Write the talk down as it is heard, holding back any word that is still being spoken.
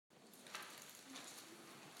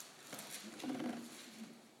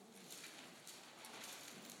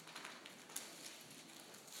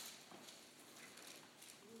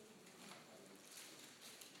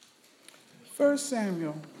1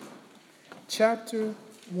 Samuel chapter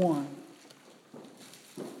 1.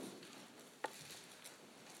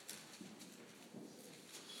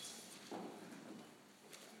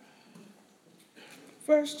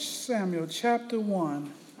 First Samuel chapter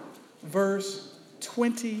 1, verse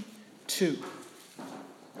 22.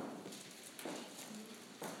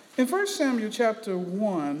 In 1 Samuel chapter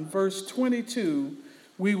 1, verse 22,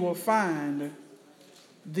 we will find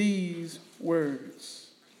these words.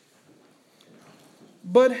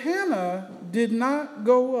 But Hannah did not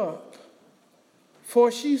go up,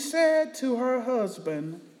 for she said to her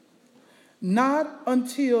husband, "Not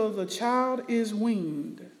until the child is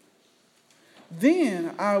weaned.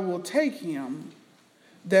 Then I will take him,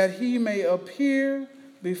 that he may appear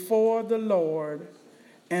before the Lord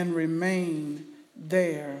and remain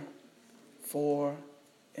there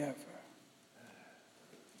forever."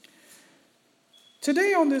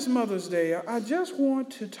 Today on this Mother's Day, I just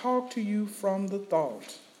want to talk to you from the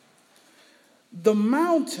thought, the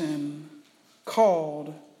mountain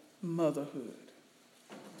called motherhood.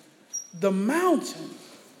 The mountain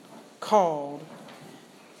called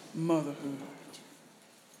motherhood.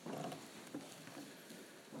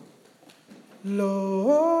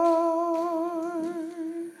 Lord,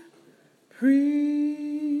 prepare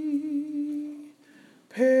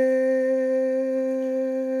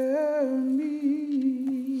me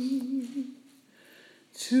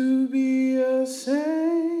to be a sanctuary,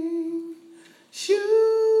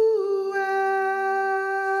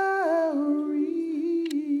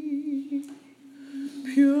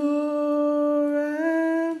 pure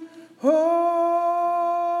and holy,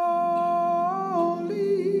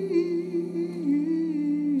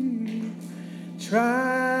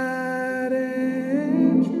 tried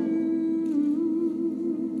and true,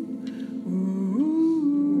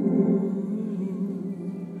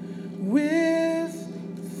 with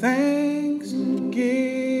thanksgiving,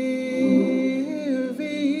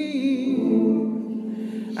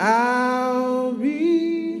 I'll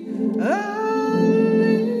be a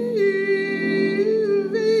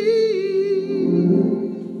living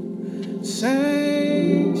sanctuary,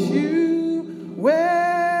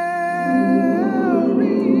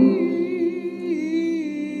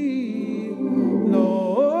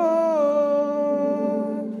 Lord,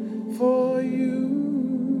 for you.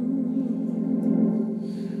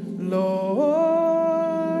 Lord,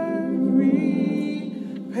 prepare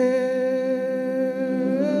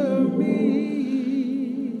me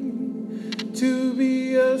to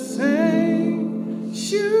be a sanctuary,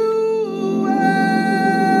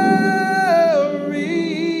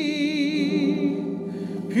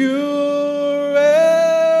 pure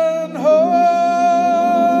and holy,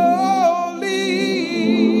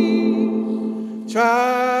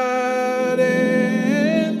 tried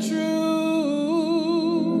and true,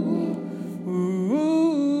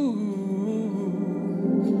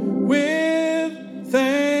 with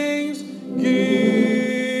thanksgiving,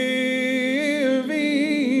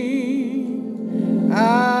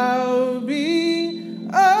 I'll be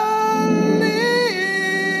a living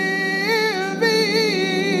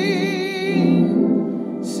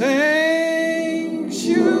sanctuary,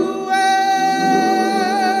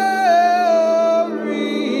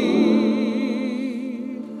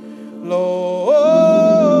 Lord,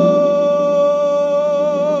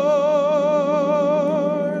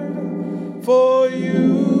 for you.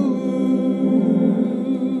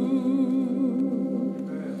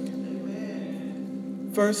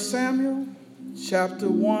 1 Samuel chapter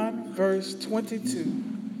 1, verse 22.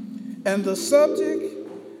 And the subject,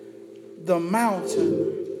 the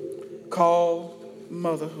mountain called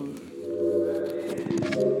motherhood.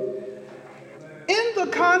 In the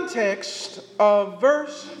context of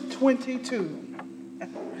verse 22,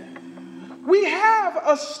 we have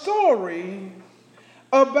a story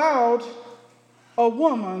about a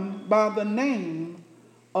woman by the name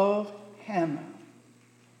of Hannah.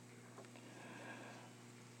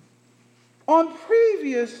 On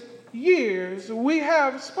previous years, we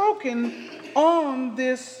have spoken on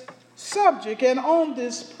this subject and on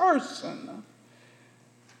this person.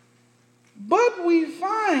 But we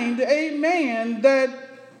find, amen, that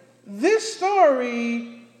this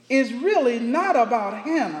story is really not about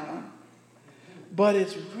Hannah, but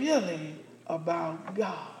it's really about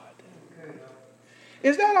God.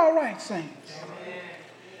 Is that all right, saints?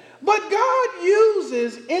 But God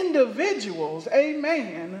uses individuals,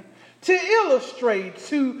 amen, to illustrate,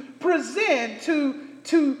 to present, to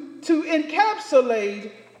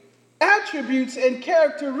encapsulate attributes and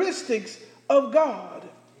characteristics of God.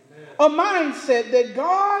 A mindset that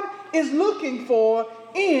God is looking for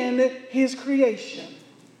in his creation.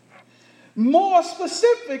 more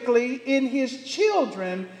specifically in his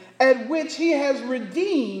children, at which he has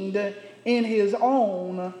redeemed in his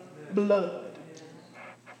own blood.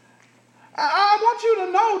 I want you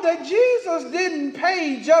to know that Jesus didn't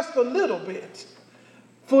pay just a little bit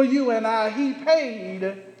for you and I. He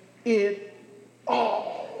paid it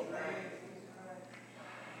all.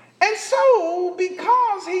 And so,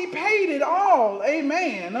 because he paid it all,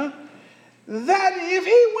 amen, that if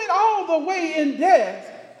he went all the way in death,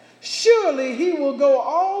 surely he will go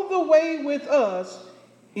all the way with us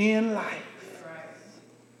in life.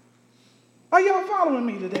 Are y'all following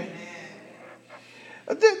me today?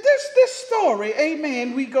 This story,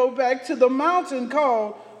 amen, we go back to the mountain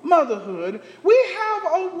called motherhood. We have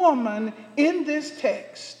a woman in this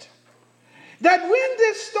text that when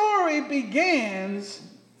this story begins,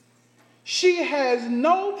 she has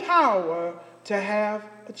no power to have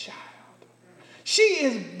a child. She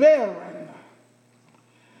is barren.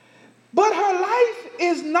 But her life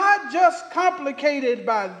is not just complicated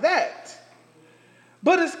by that,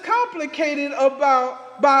 but it's complicated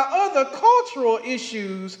by other cultural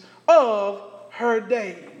issues of her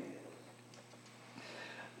day.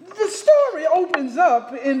 The story opens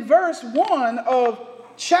up in verse 1 of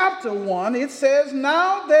chapter 1. It says,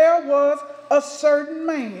 "Now there was a certain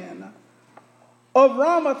man of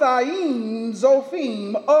Ramathaim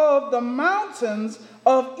Zophim of the mountains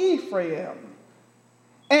of Ephraim,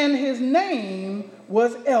 and his name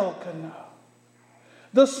was Elkanah,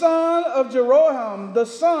 the son of Jeroham, the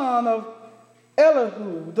son of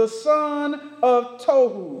Elihu, the son of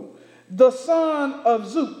Tohu, the son of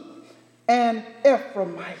Zup, an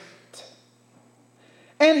Ephraimite.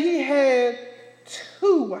 And he had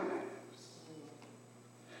 2 wives.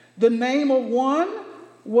 The name of one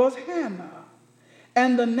was Hannah,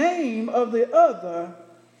 and the name of the other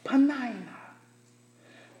Peninnah.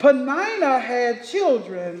 Peninnah had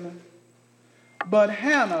children, but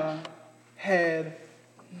Hannah had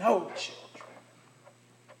no children."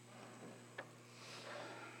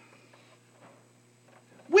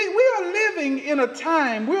 We are living in a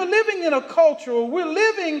time, we're living in a culture, we're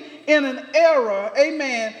living in an era,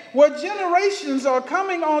 amen, where generations are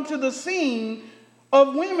coming onto the scene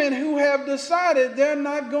of women who have decided they're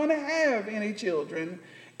not going to have any children.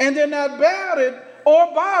 And they're not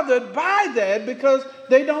bothered by that because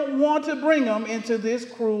they don't want to bring them into this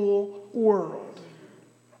cruel world.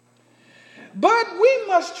 But we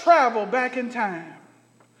must travel back in time.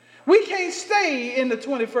 We can't stay in the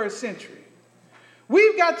 21st century.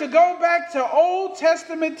 We've got to go back to Old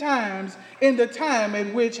Testament times, in the time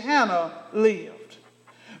in which Hannah lived.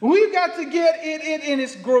 We've got to get it in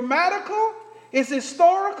its grammatical, its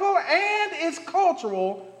historical, and its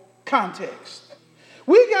cultural context.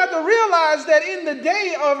 We got to realize that in the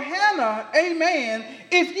day of Hannah, amen,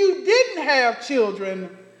 if you didn't have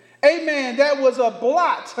children, amen, that was a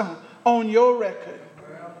blot on your record.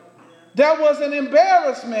 That was an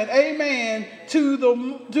embarrassment, amen, to the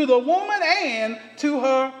woman and to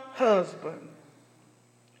her husband.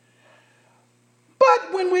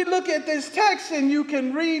 But when we look at this text, and you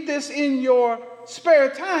can read this in your spare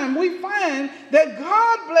time, we find that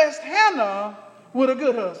God blessed Hannah with a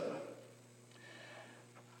good husband.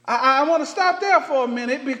 I want to stop there for a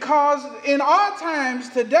minute, because in our times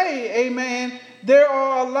today, amen, there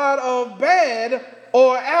are a lot of bad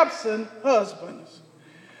or absent husbands.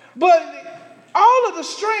 But all of the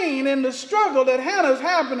strain and the struggle that Hannah's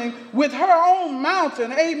happening with her own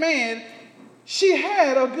mountain, amen, she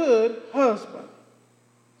had a good husband.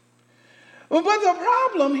 But the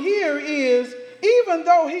problem here is, even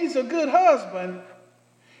though he's a good husband,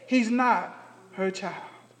 he's not her child.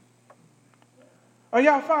 Are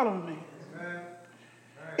y'all following me?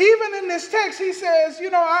 Even in this text, he says,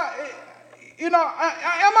 am I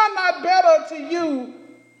not better to you,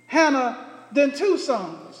 Hannah, than 2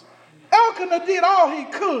 sons? Elkanah did all he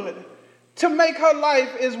could to make her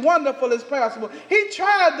life as wonderful as possible. He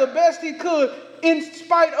tried the best he could in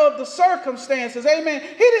spite of the circumstances. Amen.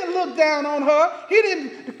 He didn't look down on her. He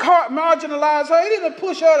didn't marginalize her. He didn't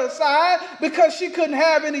push her aside because she couldn't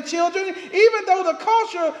have any children. Even though the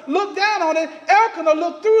culture looked down on it, Elkanah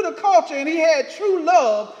looked through the culture, and he had true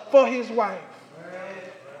love for his wife.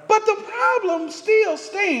 But the problem still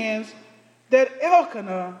stands that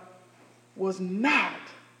Elkanah was not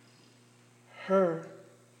her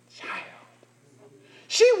child.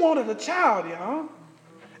 She wanted a child, y'all.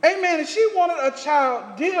 Amen. And she wanted a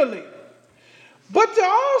child dearly. But to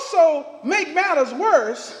also make matters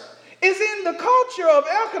worse is in the culture of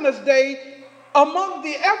Elkanah's day among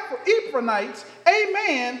the Ephraimites,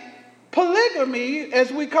 amen, polygamy,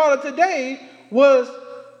 as we call it today, was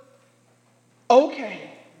okay.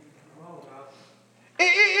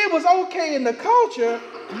 It was okay in the culture,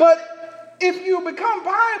 but if you become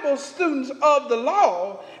Bible students of the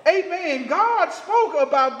law, amen, God spoke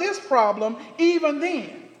about this problem even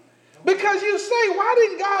then. Because you say, why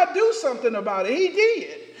didn't God do something about it? He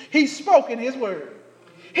did. He spoke in his word.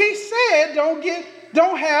 He said,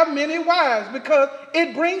 don't have many wives because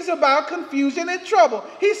it brings about confusion and trouble.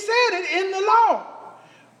 He said it in the law,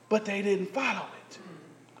 but they didn't follow it.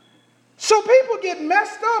 So people get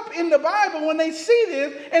messed up in the Bible when they see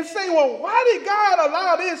this and say, well, why did God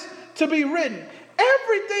allow this to be written?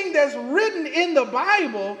 Everything that's written in the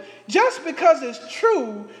Bible, just because it's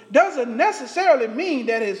true, doesn't necessarily mean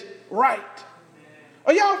that it's right.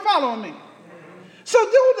 Are y'all following me? So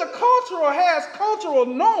though the cultural has cultural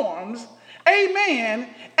norms, amen,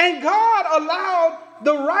 and God allowed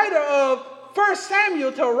the writer of 1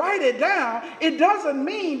 Samuel to write it down, it doesn't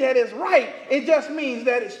mean that it's right. It just means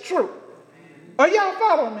that it's true. Are y'all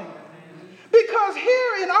following me? Because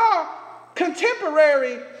here in our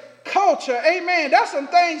contemporary culture, amen, that's some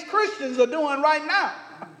things Christians are doing right now.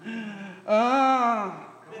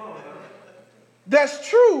 That's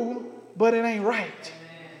true, but it ain't right.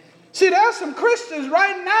 See, there's some Christians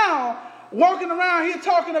right now walking around here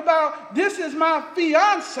talking about, this is my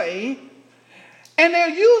fiance, and they're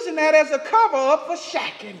using that as a cover-up for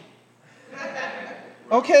shacking.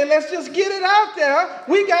 Okay, let's just get it out there.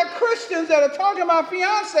 We got Christians that are talking about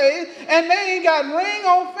fiancés, and they ain't got ring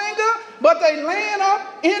on finger, but they laying up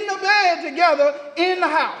in the bed together in the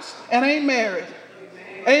house and ain't married.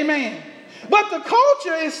 Amen. But the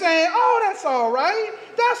culture is saying, oh, that's all right.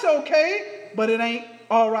 That's okay. But it ain't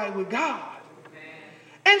all right with God.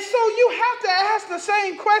 And so you have to ask the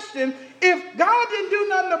same question. If God didn't do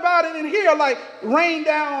nothing about it in here, like rain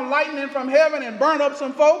down lightning from heaven and burn up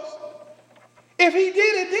some folks, if he did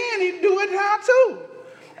it then, he'd do it now too.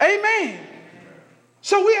 Amen.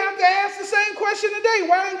 So we have to ask the same question today.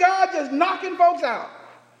 Why ain't God just knocking folks out?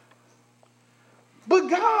 But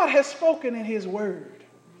God has spoken in his word.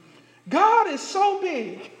 God is so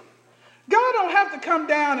big. God don't have to come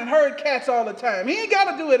down and herd cats all the time. He ain't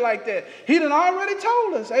got to do it like that. He done already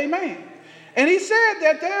told us. Amen. And he said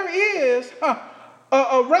that there is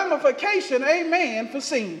a ramification, amen, for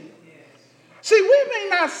sin. See, we may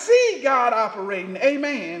not see God operating,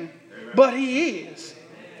 amen, but he is.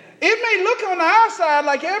 It may look on the outside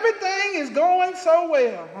like everything is going so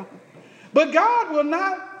well, but God will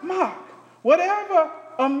not mock. Whatever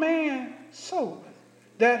a man soweth,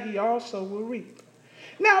 that he also will reap.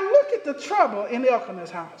 Now look at the trouble in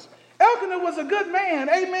Elkanah's house. Elkanah was a good man,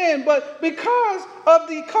 amen, but because of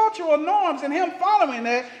the cultural norms and him following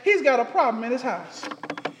that, he's got a problem in his house.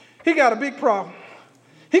 He got a big problem.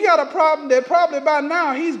 He got a problem that probably by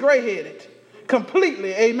now he's gray-headed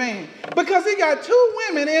completely, amen, because he got two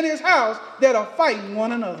women in his house that are fighting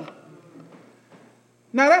one another.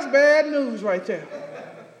 Now that's bad news right there.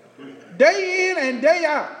 Day in and day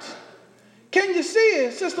out. Can you see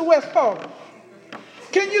it, Sister West Paul?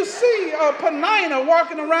 Can you see Penina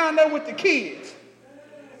walking around there with the kids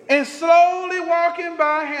and slowly walking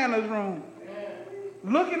by Hannah's room,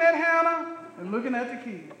 looking at Hannah and looking at the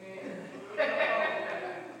kids?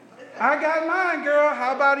 I got mine, girl.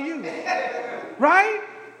 How about you? Right?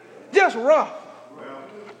 Just rough.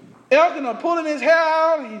 Elkanah pulling his hair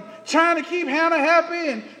out. He's trying to keep Hannah happy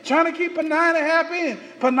and trying to keep Penina happy, and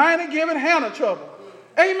Penina giving Hannah trouble.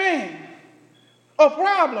 Amen. A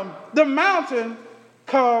problem. The mountain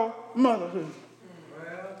called motherhood.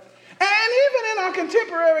 And even in our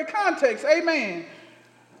contemporary context, amen,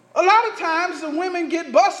 a lot of times the women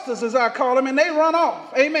get busters, as I call them, and they run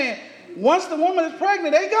off. Amen. Once the woman is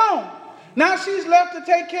pregnant, they gone. Now she's left to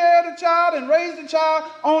take care of the child and raise the child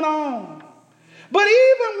on her own. But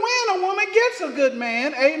even when a woman gets a good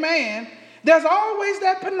man, amen, there's always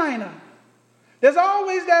that Penina. There's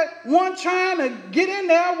always that one trying to get in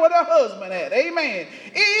there with her husband at. Amen.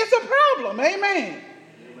 It's a problem. Amen.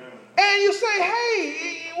 And you say,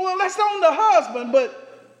 hey, well, that's on the husband.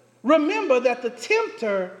 But remember that the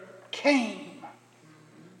tempter came.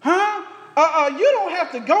 You don't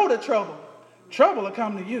have to go to trouble. Trouble will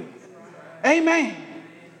come to you. Amen.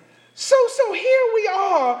 So here we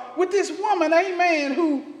are with this woman, amen,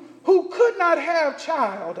 who could not have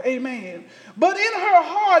child, amen. But in her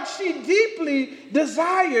heart, she deeply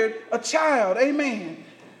desired a child, amen.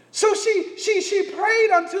 So she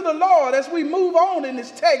prayed unto the Lord as we move on in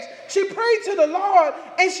this text. She prayed to the Lord,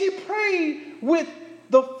 and she prayed with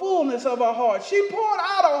the fullness of her heart. She poured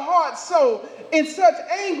out her heart so in such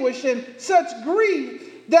anguish and such grief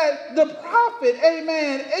that the prophet,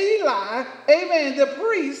 amen, Eli, amen, the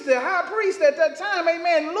priest, the high priest at that time,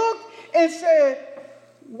 amen, looked and said,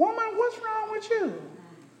 woman, what's wrong with you?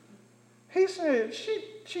 He said,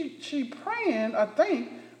 she praying, I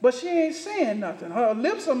think, but she ain't saying nothing. Her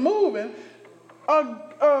lips are moving. Why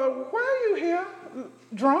are you here,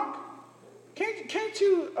 drunk? Can't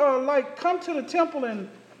you come to the temple and,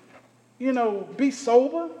 be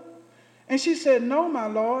sober? And she said, no, my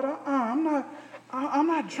Lord, I'm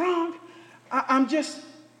not drunk. I'm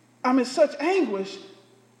in such anguish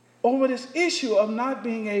over this issue of not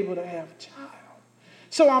being able to have a child.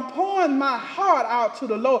 So I'm pouring my heart out to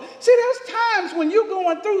the Lord. See, there's times when you're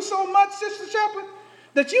going through so much, Sister Shepherd,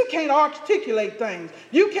 that you can't articulate things.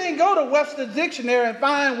 You can't go to Webster's dictionary and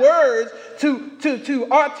find words to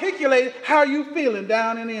articulate how you feeling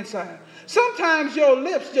down in the inside. Sometimes your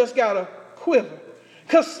lips just got to quiver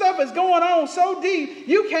because stuff is going on so deep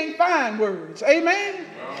you can't find words. Amen?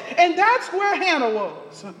 And that's where Hannah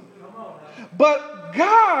was. But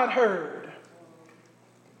God heard.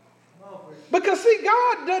 Because see,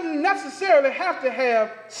 God doesn't necessarily have to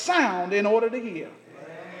have sound in order to hear.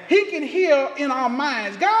 He can hear in our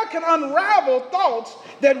minds. God can unravel thoughts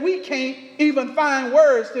that we can't even find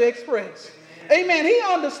words to express. Amen. He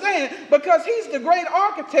understands because he's the great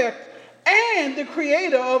architect and the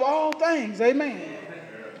creator of all things. Amen.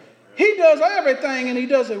 He does everything and he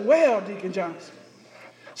does it well, Deacon Johnson.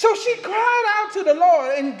 So she cried out to the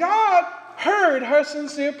Lord and God heard her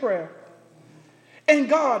sincere prayer. And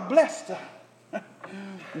God blessed her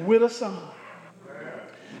with a son.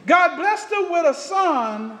 God blessed her with a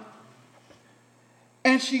son,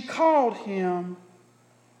 and she called him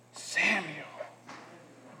Samuel.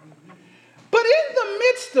 But in the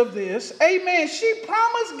midst of this, amen, she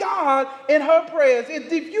promised God in her prayers,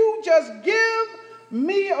 if you just give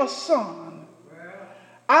me a son,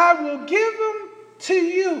 I will give him to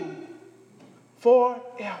you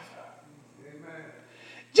forever.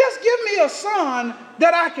 Just give me a son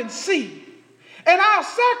that I can see. And I'll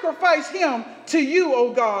sacrifice him to you,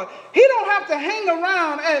 oh God. He don't have to hang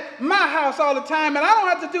around at my house all the time, and I don't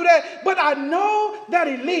have to do that. But I know that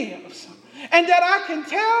he lives. And that I can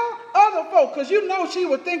tell other folk, because she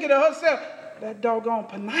was thinking to herself, that doggone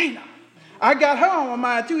Penina. I got her on my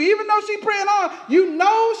mind too. Even though she praying on,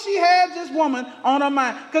 she had this woman on her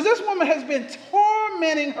mind. Because this woman has been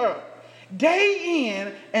tormenting her day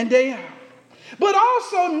in and day out. But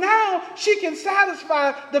also now she can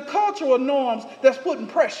satisfy the cultural norms that's putting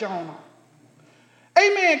pressure on her.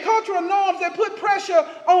 Amen. Cultural norms that put pressure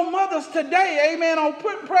on mothers today. Amen. On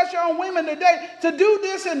putting pressure on women today to do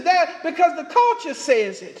this and that because the culture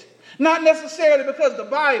says it. Not necessarily because the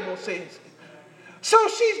Bible says it. So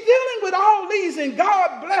she's dealing with all these and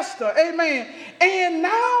God blessed her. Amen. And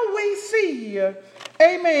now we see,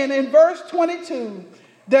 amen, in verse 22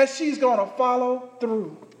 that she's going to follow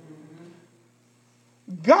through.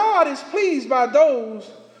 God is pleased by those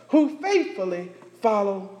who faithfully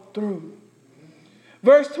follow through.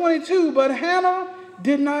 Verse 22, but Hannah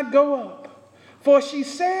did not go up, for she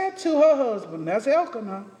said to her husband, that's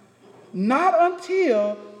Elkanah, not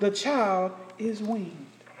until the child is weaned.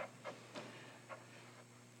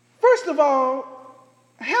 First of all,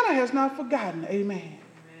 Hannah has not forgotten, amen.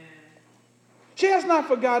 She has not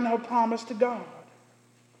forgotten her promise to God.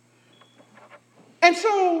 And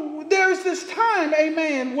so there's this time,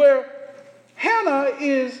 amen, where Hannah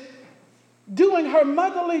is doing her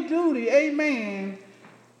motherly duty, amen,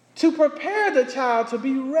 to prepare the child to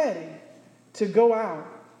be ready to go out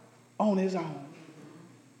on his own.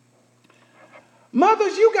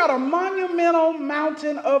 Mothers, you got a monumental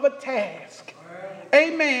mountain of a task,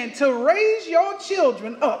 amen, to raise your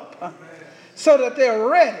children up so that they're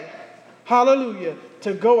ready, hallelujah,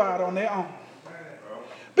 to go out on their own.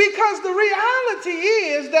 Because the reality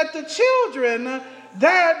is that the children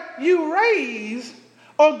that you raise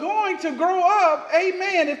are going to grow up,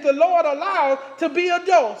 amen, if the Lord allows, to be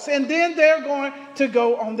adults. And then they're going to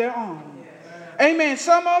go on their own. Amen.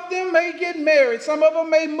 Some of them may get married. Some of them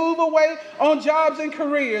may move away on jobs and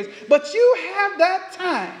careers. But you have that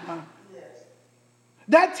time.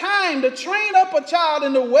 That time to train up a child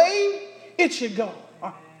in the way it should go.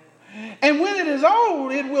 And when it is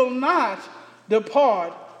old, it will not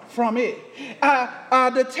depart from it.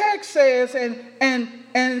 The text says,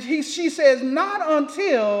 she says, not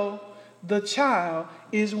until the child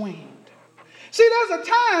is weaned. See, there's a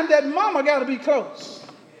time that mama got to be close.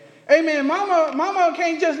 Amen. Mama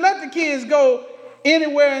can't just let the kids go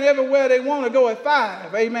anywhere and everywhere they want to go at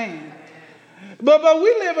 5. Amen. But we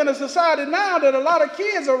live in a society now that a lot of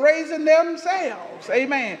kids are raising themselves.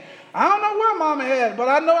 Amen. I don't know where mama had, but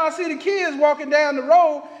I know I see the kids walking down the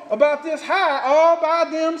road about this high all by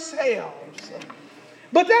themselves.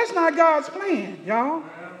 But that's not God's plan, y'all.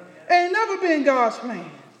 Ain't never been God's plan.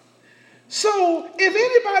 So if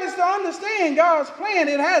anybody's to understand God's plan,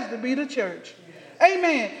 it has to be the church.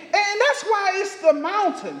 Amen. And that's why it's the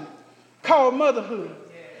mountain called motherhood.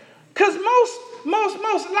 Because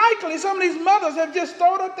most likely some of these mothers have just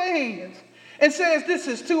thrown up their hands and says, this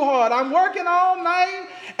is too hard. I'm working all night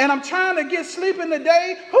and I'm trying to get sleep in the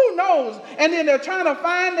day. Who knows? And then they're trying to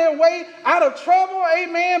find their way out of trouble,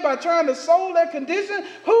 amen, by trying to solve their condition.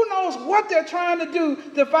 Who knows what they're trying to do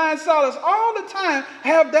to find solace? All the time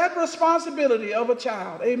have that responsibility of a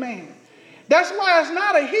child, amen. That's why it's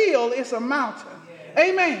not a hill, it's a mountain,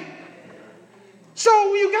 amen.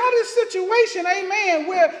 So you got this situation, amen,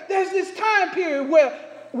 where there's this time period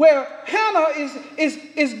where Hannah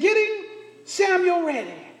is getting Samuel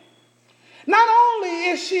ready. Not only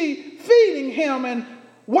is she feeding him and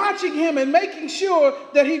watching him and making sure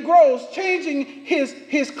that he grows, changing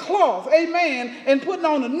his cloth, amen, and putting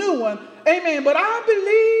on a new one, amen, but I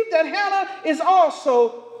believe that Hannah is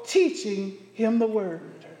also teaching him the word.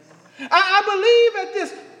 I believe at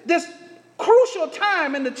this crucial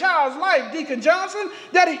time in the child's life, Deacon Johnson,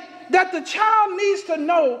 that the child needs to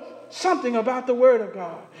know something about the word of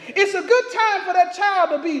God. It's a good time for that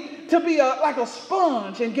child to be like a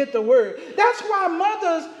sponge and get the word. That's why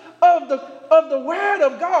mothers of the word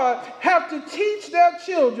of God have to teach their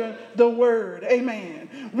children the word.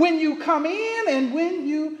 Amen. When you come in and when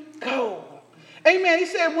you go. Amen. He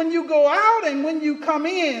said, when you go out and when you come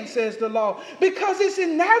in, says the law. Because it's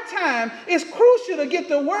in that time, it's crucial to get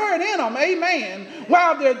the word in them. Amen.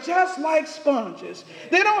 While they're just like sponges.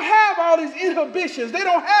 They don't have all these inhibitions. They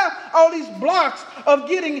don't have all these blocks of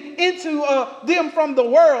getting into them from the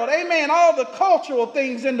world. Amen. All the cultural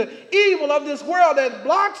things and the evil of this world that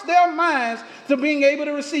blocks their minds to being able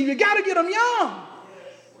to receive. You got to get them young.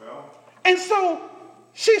 And so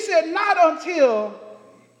she said, not until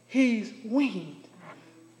he's weaned.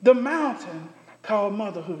 The mountain called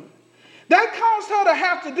motherhood. That caused her to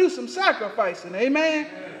have to do some sacrificing. Amen.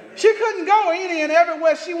 She couldn't go any and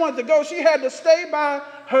everywhere she wanted to go. She had to stay by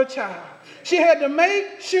her child. She had to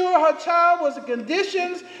make sure her child was in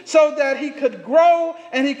conditions so that he could grow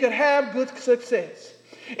and he could have good success.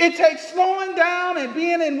 It takes slowing down and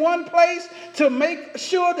being in one place to make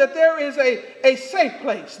sure that there is a safe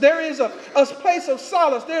place. There is a place of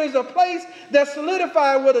solace. There is a place that's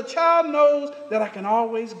solidified where the child knows that I can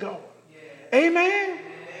always go. Yeah. Amen.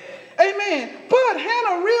 Yeah. Amen. But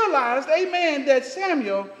Hannah realized, amen, that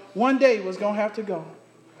Samuel one day was going to have to go.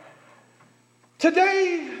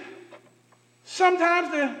 Today,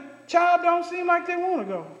 sometimes the child don't seem like they want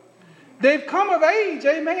to go. They've come of age,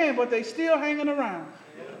 amen, but they still hanging around.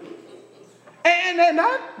 And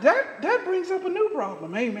that brings up a new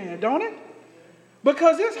problem, amen, don't it?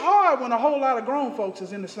 Because it's hard when a whole lot of grown folks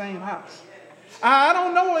is in the same house. I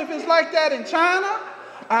don't know if it's like that in China.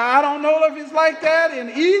 I don't know if it's like that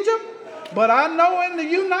in Egypt. But I know in the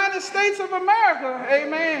United States of America,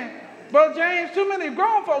 amen, Brother James, too many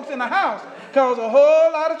grown folks in the house cause a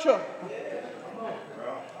whole lot of trouble.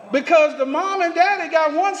 Because the mom and daddy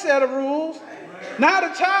got one set of rules. Now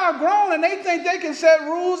the child grown and they think they can set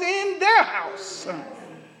rules in their house.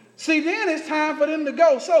 See, then it's time for them to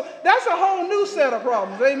go. So that's a whole new set of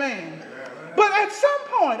problems. Amen. But at some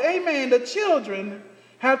point, amen, the children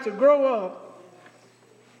have to grow up.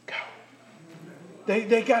 Go.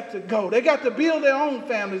 They got to go. They got to build their own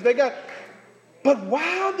families. But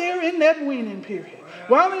while they're in that weaning period,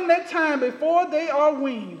 while in that time before they are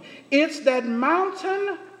weaned, it's that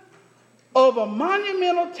mountain of a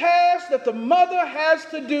monumental task that the mother has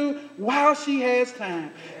to do while she has time,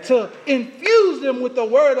 to infuse them with the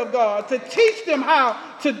word of God, to teach them how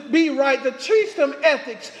to be right, to teach them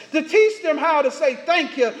ethics, to teach them how to say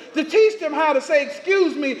thank you, to teach them how to say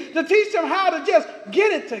excuse me, to teach them how to just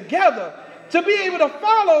get it together, to be able to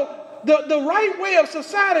follow the right way of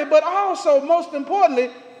society, but also, most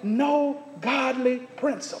importantly, know godly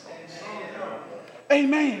principles.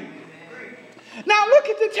 Amen. Now look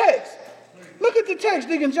at the text. Look at the text,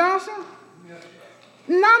 Deacon Johnson.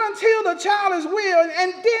 Not until the child is willed.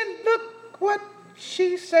 And then look what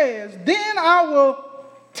she says. Then I will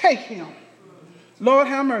take him. Lord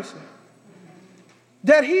have mercy.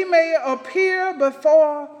 That he may appear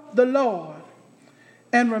before the Lord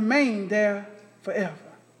and remain there forever.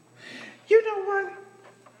 You know what?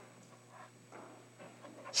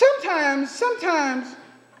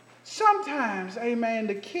 Sometimes, amen,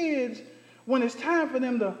 the kids, when it's time for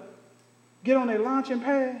them to get on their launching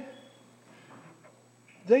pad,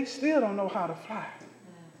 they still don't know how to fly.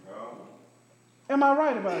 Am I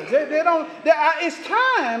right about it? It's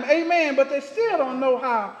time, amen, but they still don't know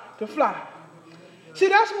how to fly. See,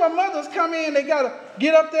 that's where mothers come in. They got to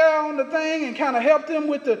get up there on the thing and kind of help them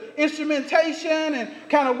with the instrumentation and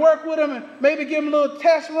kind of work with them and maybe give them little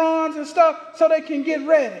test runs and stuff so they can get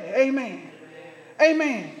ready. Amen.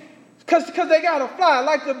 Amen. Because they got to fly.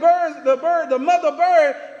 Like the mother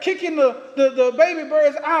bird kicking the baby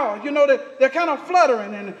birds out. You know, they're kind of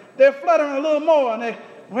fluttering and they're fluttering a little more. And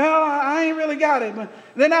I ain't really got it. But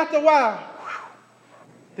then after a while,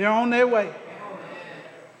 they're on their way.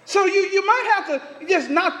 So you might have to just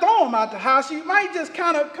not throw them out the house. You might just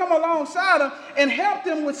kind of come alongside them and help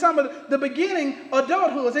them with some of the beginning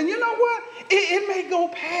adulthoods. And you know what? It may go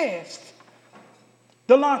past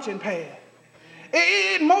the launching pad.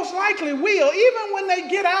 It most likely will, even when they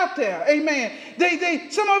get out there. Amen.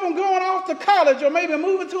 Some of them going off to college or maybe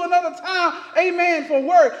moving to another town. Amen. For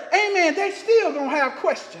work. Amen. They still gonna have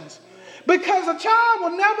questions because a child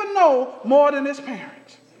will never know more than his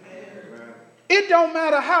parents. It don't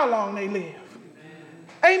matter how long they live.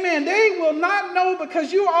 Amen. They will not know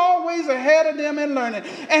because you're always ahead of them in learning.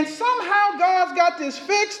 And somehow God's got this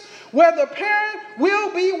fixed where the parent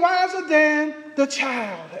will be wiser than the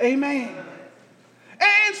child. Amen.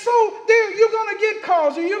 And so you're going to get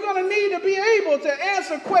calls and you're going to need to be able to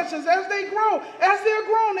answer questions as they grow. As they're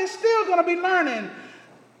grown, they're still going to be learning.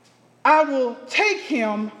 I will take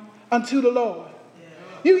him unto the Lord.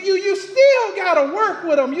 You still got to work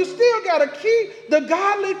with them. You still got to keep the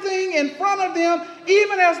godly thing in front of them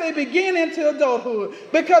even as they begin into adulthood.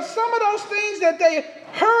 Because some of those things that they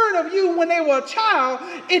heard of you when they were a child,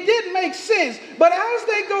 it didn't make sense. But as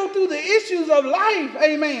they go through the issues of life,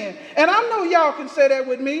 amen, and I know y'all can say that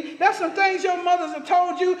with me, that's some things your mothers have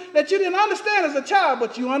told you that you didn't understand as a child,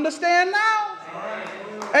 but you understand now.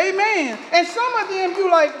 Amen. And some of them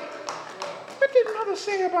you like, what did mother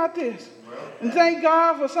say about this? And thank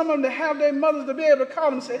God for some of them to have their mothers to be able to call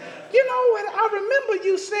them and say, you know what, I remember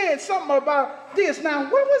you said something about this. Now,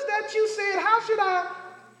 what was that you said? How should I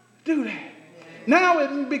do that? Now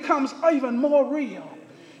it becomes even more real.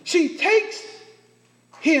 She takes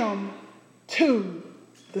him to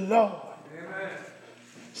the Lord.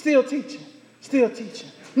 Still teaching.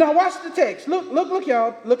 Now watch the text. Look,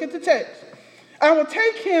 y'all. Look at the text. I will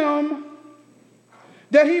take him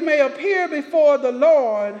that he may appear before the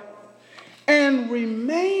Lord and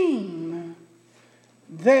remain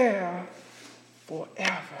there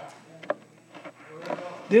forever.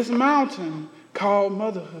 This mountain called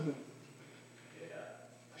motherhood.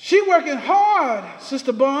 She working hard,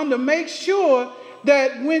 Sister Bond, to make sure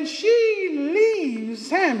that when she leaves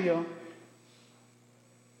Samuel,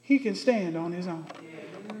 he can stand on his own.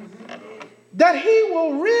 That he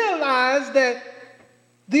will realize that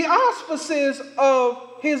the auspices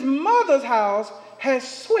of his mother's house has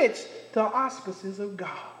switched to auspices of God.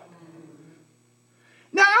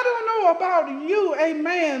 Now, I don't know about you,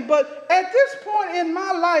 amen, but at this point in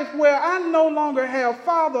my life where I no longer have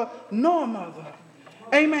father nor mother,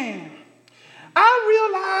 amen,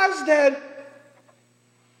 I realize that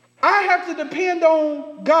I have to depend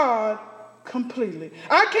on God completely.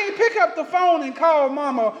 I can't pick up the phone and call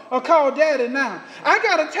mama or call daddy now. I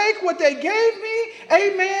got to take what they gave me,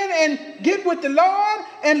 amen, and get with the Lord,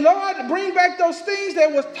 and Lord, bring back those things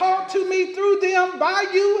that was taught to me through them by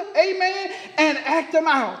you, amen, and act them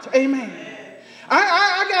out, amen.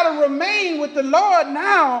 I got to remain with the Lord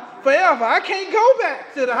now forever. I can't go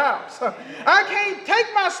back to the house. I can't take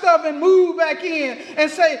my stuff and move back in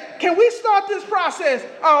and say, can we start this process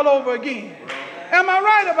all over again? Am I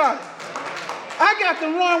right about it? I got to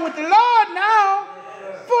run with the Lord now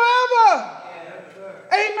forever.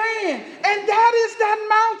 Amen. And that is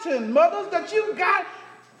that mountain, mothers, that you got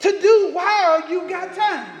to do while you got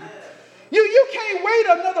time. You can't wait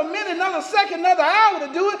another minute, another second, another hour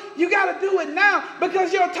to do it. You got to do it now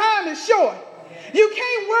because your time is short. You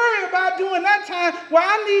can't worry about doing that time. Well,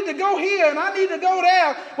 I need to go here and I need to go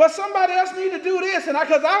there. Well, somebody else need to do this and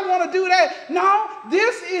because I want to do that. No,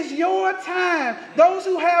 this is your time. Those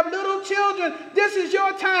who have little children, this is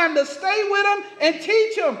your time to stay with them and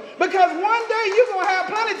teach them. Because one day you're going to have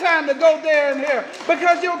plenty of time to go there and here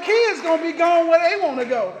because your kids going to be going where they want to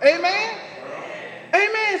go. Amen?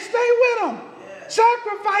 Amen. Stay with them.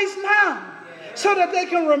 Sacrifice now so that they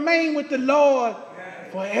can remain with the Lord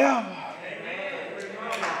forever.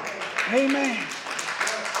 Amen.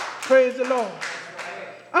 Praise the Lord.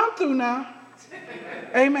 I'm through now.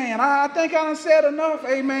 Amen. I think I done said enough.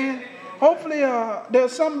 Amen. Hopefully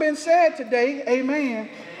there's something been said today. Amen.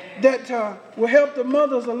 That will help the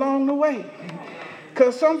mothers along the way.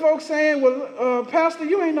 Because some folks saying, well, Pastor,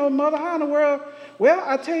 you ain't no mother. How in the world? Well,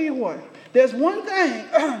 I tell you what. There's one thing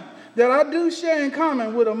that I do share in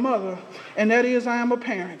common with a mother, and that is I am a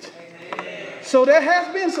parent. So there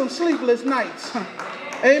has been some sleepless nights.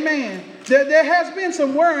 Amen. There has been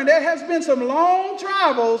some worrying. There has been some long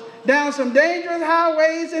travels down some dangerous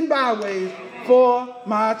highways and byways for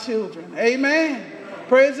my children. Amen.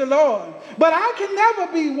 Praise the Lord. But I can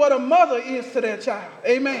never be what a mother is to their child.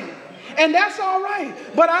 Amen. And that's all right.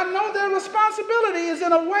 But I know their responsibility is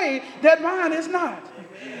in a way that mine is not.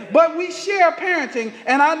 But we share parenting.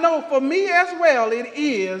 And I know for me as well, it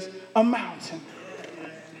is a mountain.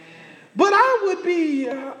 But I would be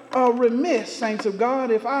remiss, saints of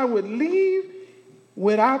God, if I would leave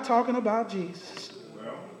without talking about Jesus.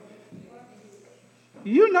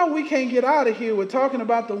 You know we can't get out of here with talking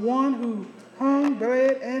about the one who hung,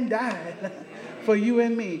 bled, and died for you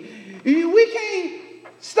and me. We can't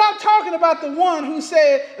stop talking about the one who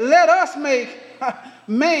said, let us make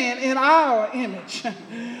man in our image.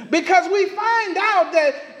 Because we find out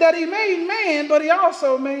that he made man, but he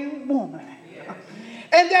also made woman.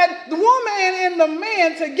 And that the woman and the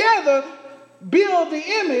man together build the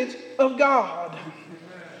image of God.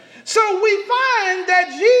 So we find that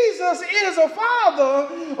Jesus is a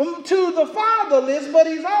father to the fatherless, but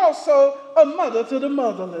he's also a mother to the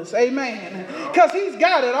motherless. Amen. Because he's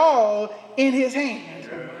got it all in his hand.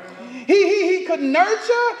 He could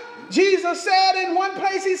nurture. Jesus said in one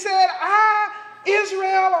place, he said,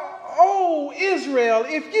 Israel, oh Israel,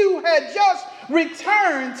 if you had just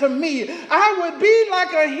returned to me, I would be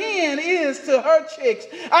like a hen is to her chicks.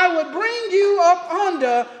 I would bring you up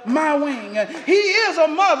under my wing. He is a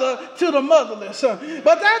mother to the motherless.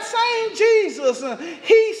 But that same Jesus,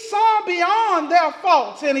 he saw beyond their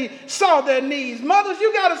faults and he saw their needs. Mothers,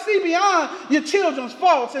 you got to see beyond your children's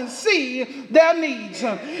faults and see their needs.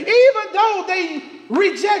 Even though they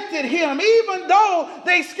rejected him, even though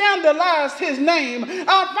they scandalized his name,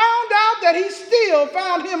 I found out that he still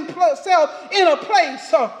found himself in a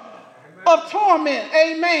place of torment,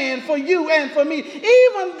 amen, for you and for me.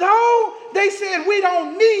 Even though they said, we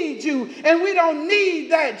don't need you and we don't need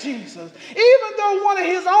that Jesus. Even though one of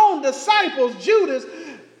his own disciples, Judas,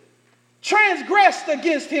 transgressed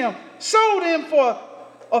against him, sold him for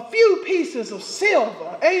a few pieces of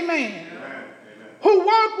silver, amen. Who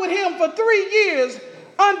walked with him for 3 years.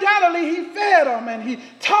 Undoubtedly, he fed him and he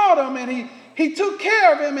taught him and he took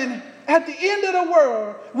care of him. And at the end of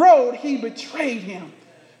the road, he betrayed him.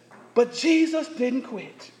 But Jesus didn't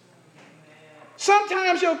quit.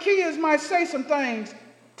 Sometimes your kids might say some things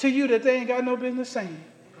to you that they ain't got no business saying.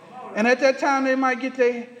 And at that time, they might get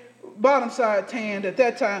their bottom side tanned at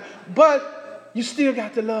that time. But you still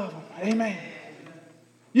got to love them. Amen.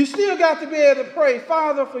 You still got to be able to pray,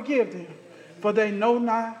 Father, forgive them, for they know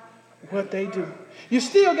not what they do. You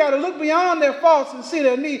still got to look beyond their faults and see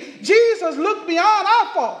their need. Jesus looked beyond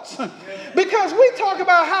our faults. Because we talk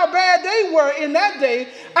about how bad they were in that day.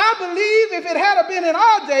 I believe if it had been in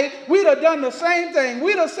our day, we'd have done the same thing.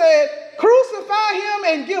 We'd have said, crucify him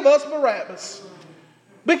and give us Barabbas.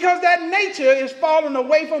 Because that nature is falling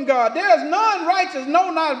away from God. There is none righteous,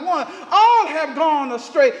 no, not one. All have gone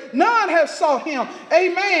astray. None have sought him.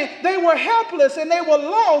 Amen. They were helpless and they were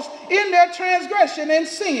lost in their transgression and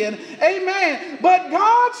sin. Amen. But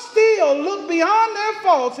God still looked beyond their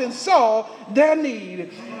faults and saw their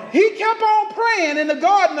need. He kept on praying in the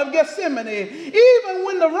Garden of Gethsemane. Even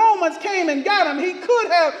when the Romans came and got him, he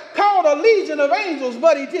could have called a legion of angels,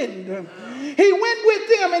 but he didn't. He went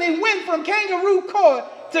with them and he went from kangaroo court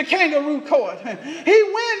to kangaroo court. He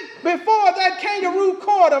went before that kangaroo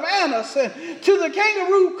court of Annas to the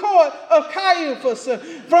kangaroo court of Caiaphas.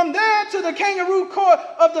 From there to the kangaroo court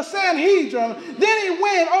of the Sanhedrin. Then he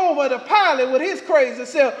went over to Pilate with his crazy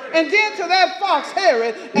self. And then to that fox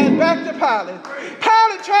Herod and back to Pilate.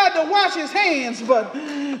 Pilate tried to wash his hands, but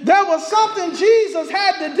there was something Jesus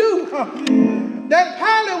had to do that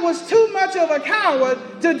Pilate was too much of a coward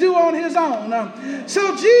to do on his own.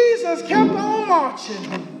 So Jesus kept on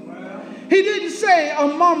marching. He didn't say a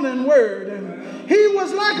mumbling word. He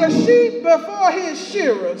was like a sheep before his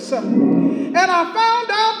shearers. And I found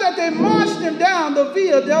out that they marched him down the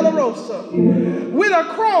Via Dolorosa with a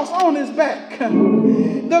cross on his back.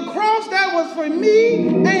 The cross that was for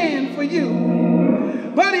me and for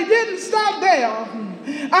you. But he didn't stop there.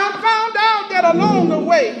 I found out that along the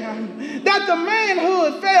way, that the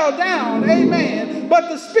manhood fell down, amen, but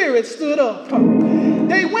the spirit stood up.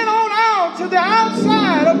 They went on out to the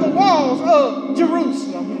outside of the walls of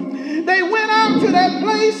Jerusalem. They went out to that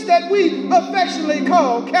place that we affectionately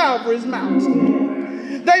call Calvary's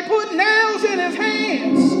Mountain. They put nails in his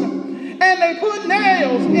hands and they put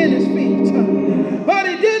nails in his feet. But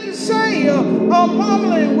he didn't say a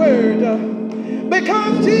mumbling word.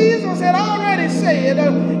 Because Jesus had already said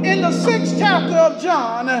in the 6th chapter of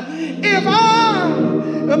John, if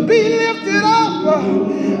I be lifted up,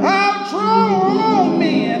 I'll draw all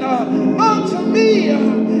men unto me.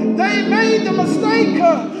 They made the mistake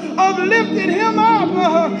of lifting him up,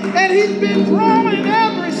 and he's been drawing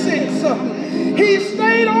ever since. He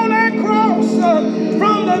stayed on that cross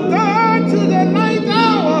from the 3rd to the 9th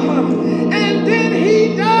hour, and then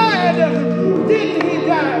he died. Didn't he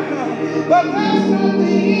die? But that's not the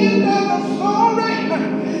end of the story.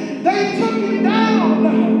 They took him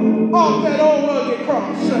down off that old rugged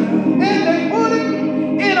cross, and they put him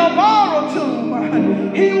in a borrowed tomb.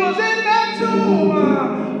 He was in that tomb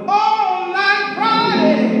all night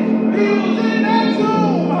Friday. He was in that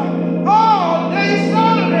tomb all day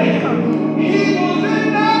Saturday. He was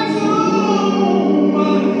in that tomb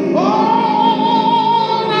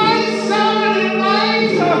all night Saturday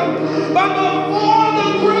night. But before the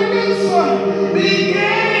crickets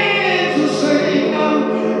began to sing,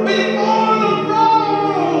 before the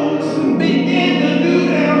frogs began to do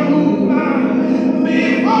their hoop,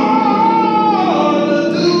 before the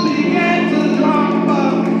dew began to drop,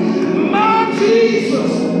 my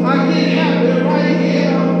Jesus, I get happy right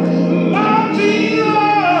here. My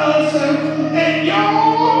Jesus and your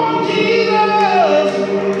Jesus,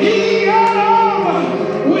 he got up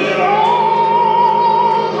with all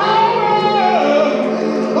power,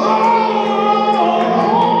 all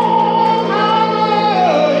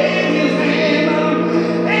power in his hand.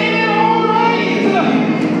 Ain't it all right?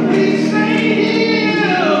 He stayed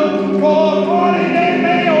here for 40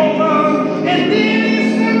 days over, and then he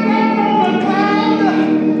stepped out on a cloud,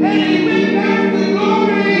 and he went back to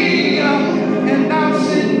glory, and now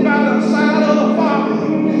sitting by the side of the Father,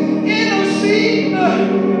 interceding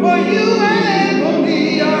for you and for me.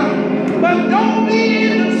 But don't be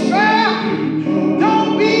in despair,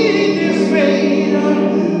 don't be dismayed,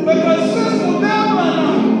 because Sister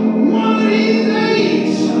Beverly, one of these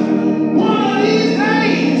days,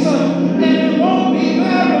 and it won't be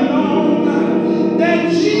very long, that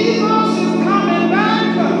Jesus is coming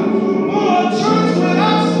back for a church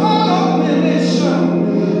without spot or blemish.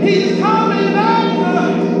 He's coming back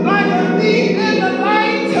like a thief in the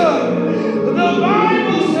night. The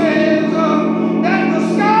Bible says that the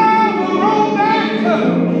sky will roll back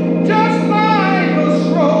just like a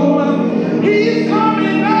scroll. He's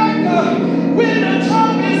coming back when the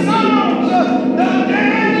trumpet sounds. The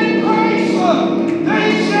dead in Christ, they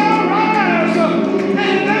shall rise,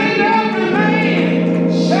 and they that remain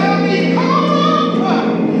shall be caught up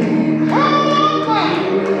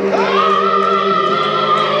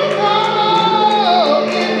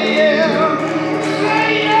in the air. Say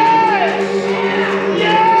yes,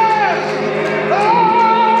 yes, oh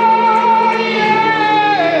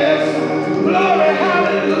yes, glory,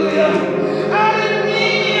 hallelujah. I didn't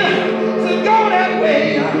mean to go that way,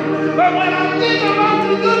 but when I think about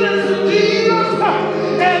the goodness of Jesus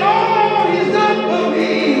and all he's done for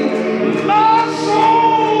me, my soul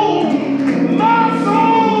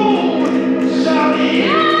shall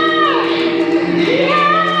yeah,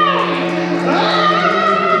 oh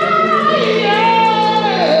yeah,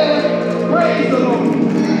 praise the Lord.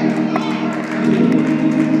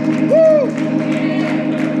 Woo.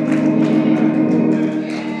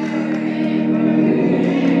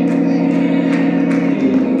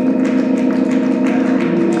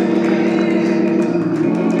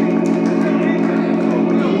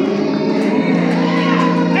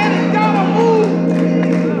 And it's gotta move.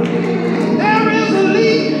 There is a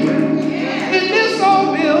leak in this old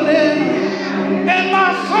building, and my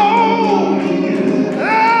soul,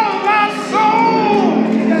 my soul,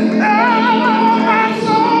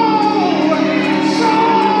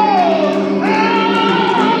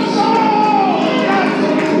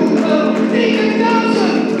 Deacon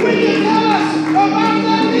Johnson, will you tell us about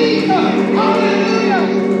that leak? Hallelujah.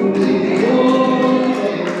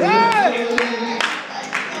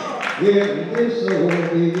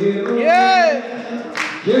 Yeah.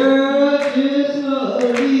 Church is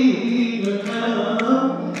leaving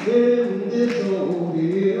town in this old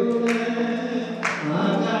building. I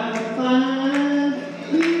gotta find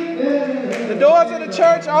The doors of the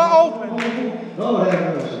church are open. Lord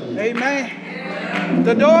have mercy. Amen.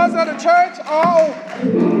 The doors of the church are open.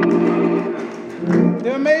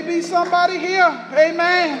 There may be somebody here,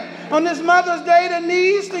 amen, on this Mother's Day that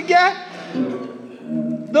needs to get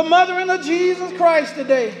the mothering of Jesus Christ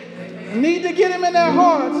today. Need to get him in their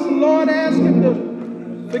hearts. The Lord ask him to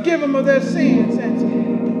forgive them of their sins and to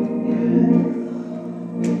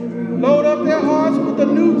load up their hearts with the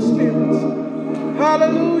new spirits.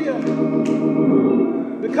 Hallelujah.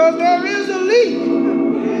 Because there is a leak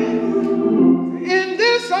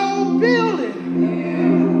building.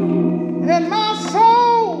 And my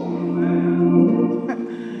soul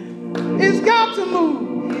it's got to move.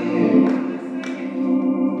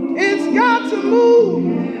 It's got to move.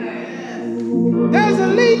 There's a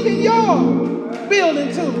leak in your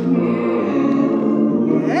building too.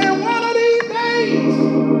 And one of these days,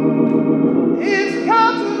 it's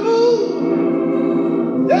got to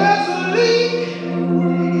move. There's a leak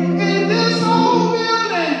in this old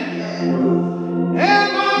building.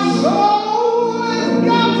 And my soul has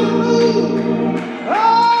got to move.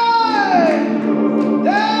 Hey,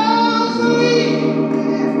 there's a leak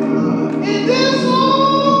in this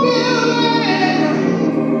old building.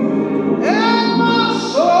 And my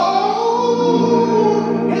soul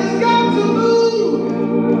has got to move.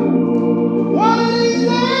 One of these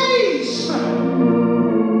days,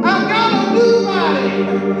 I've got a new body.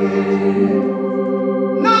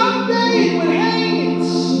 Not made with hands.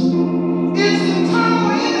 It's eternal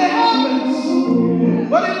in the heavens.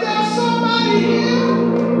 But if there's somebody here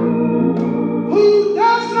who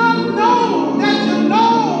does not know that you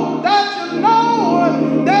know that you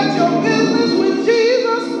know that your business with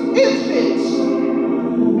Jesus is fixed,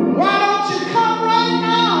 why don't you come right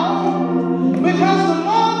now? Because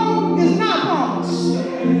tomorrow is not promised.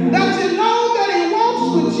 That you know that he walks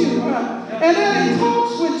with you, and that he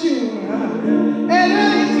talks with you, and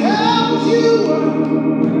that he tells you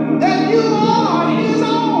that you are his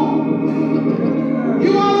own.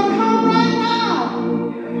 You ought to come right now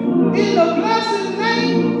in the blessed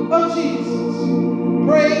name of Jesus.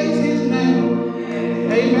 Praise his name.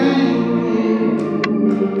 Amen.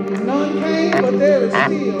 None came, but there is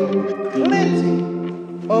still plenty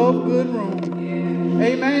of good room.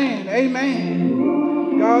 Amen.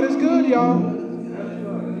 Amen. God is good, y'all.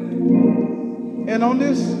 And on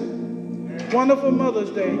this wonderful Mother's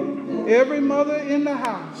Day, every mother in the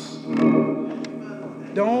house,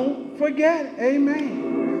 don't forget, amen,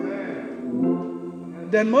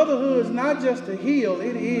 that motherhood is not just a hill,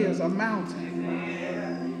 it is a mountain.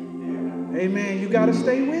 Amen. You got to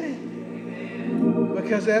stay with it.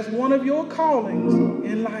 Because that's one of your callings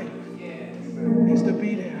in life, is to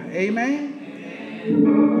be there. Amen.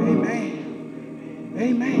 Amen.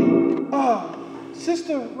 Amen.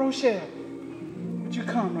 Sister Rochelle, would you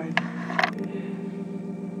come right now?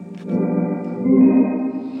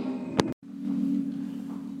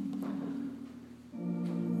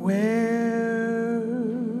 Where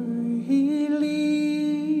he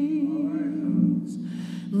leads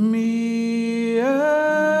me, I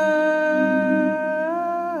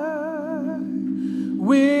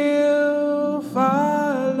will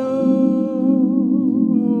follow.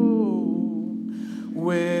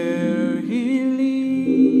 Where he leads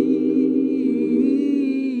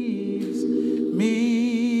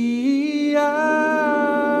me, I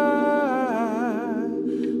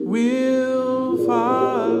will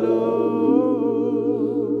follow.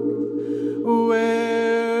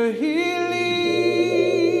 Where he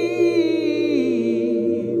leads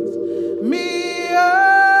me, I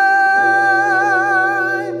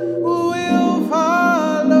will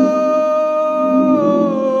follow.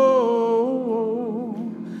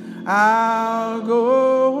 I'll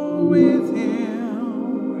go with him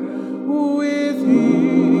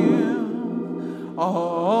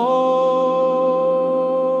all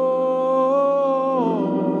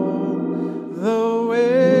the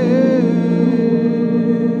way.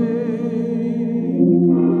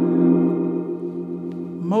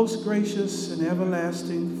 Most gracious and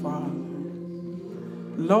everlasting Father,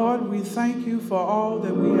 Lord, we thank you for all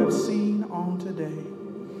that we have seen on today.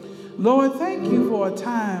 Lord, thank you for a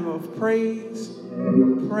time of praise,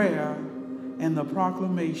 prayer, and the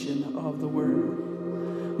proclamation of the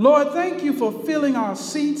word. Lord, thank you for filling our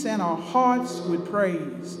seats and our hearts with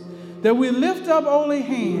praise, that we lift up holy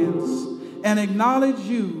hands and acknowledge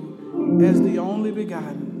you as the only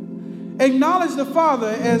begotten. Acknowledge the Father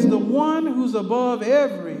as the one who's above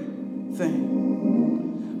everything.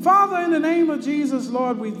 Father, in the name of Jesus,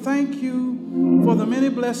 Lord, we thank you for the many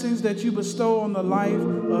blessings that you bestow on the life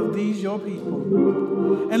of these your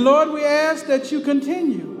people. And Lord, we ask that you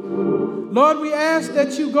continue. Lord, we ask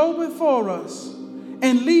that you go before us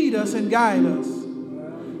and lead us and guide us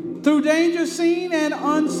through danger seen and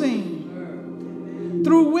unseen,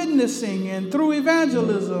 through witnessing and through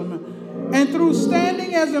evangelism, and through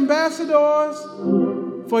standing as ambassadors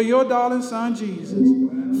for your darling son, Jesus.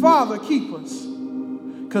 Father, keep us,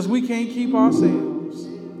 because we can't keep ourselves.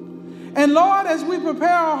 And Lord, as we prepare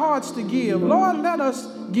our hearts to give, Lord, let us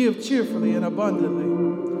give cheerfully and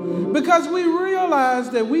abundantly, because we realize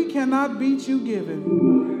that we cannot beat you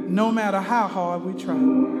giving. no matter how hard we try.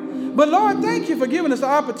 But Lord, thank you for giving us the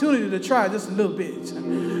opportunity to try just a little bit.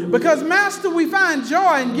 Because Master, we find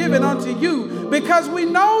joy in giving unto you, because we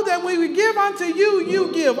know that when we give unto you,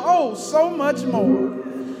 you give, oh, so much more.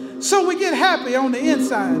 So we get happy on the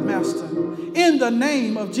inside, Master, in the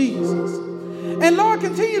name of Jesus. And Lord,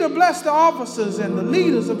 continue to bless the officers and the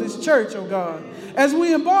leaders of this church, oh God, as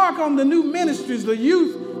we embark on the new ministries, the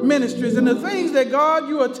youth ministries, and the things that, God,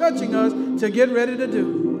 you are touching us to get ready to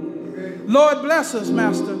do. Lord, bless us,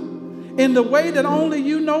 Master, in the way that only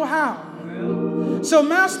you know how. So,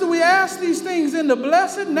 Master, we ask these things in the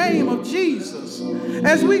blessed name of Jesus.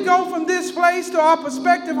 As we go from this place to our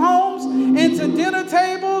prospective homes, into dinner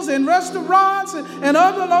tables and restaurants and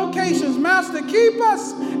other locations, Master, keep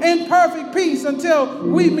us in perfect peace until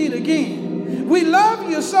we meet again. We love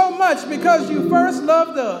you so much because you first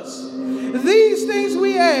loved us. These things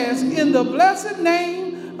we ask in the blessed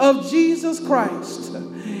name of Jesus Christ.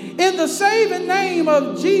 In the saving name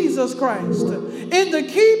of Jesus Christ. In the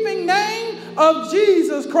keeping name of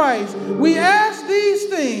Jesus Christ. We ask these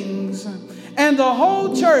things, and the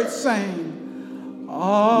whole church sang,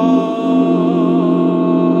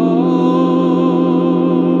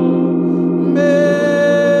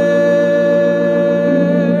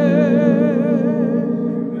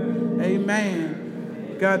 Amen.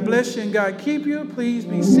 Amen. God bless you and God keep you. Please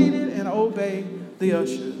be seated and obey the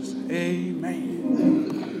ushers.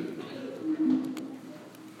 Amen.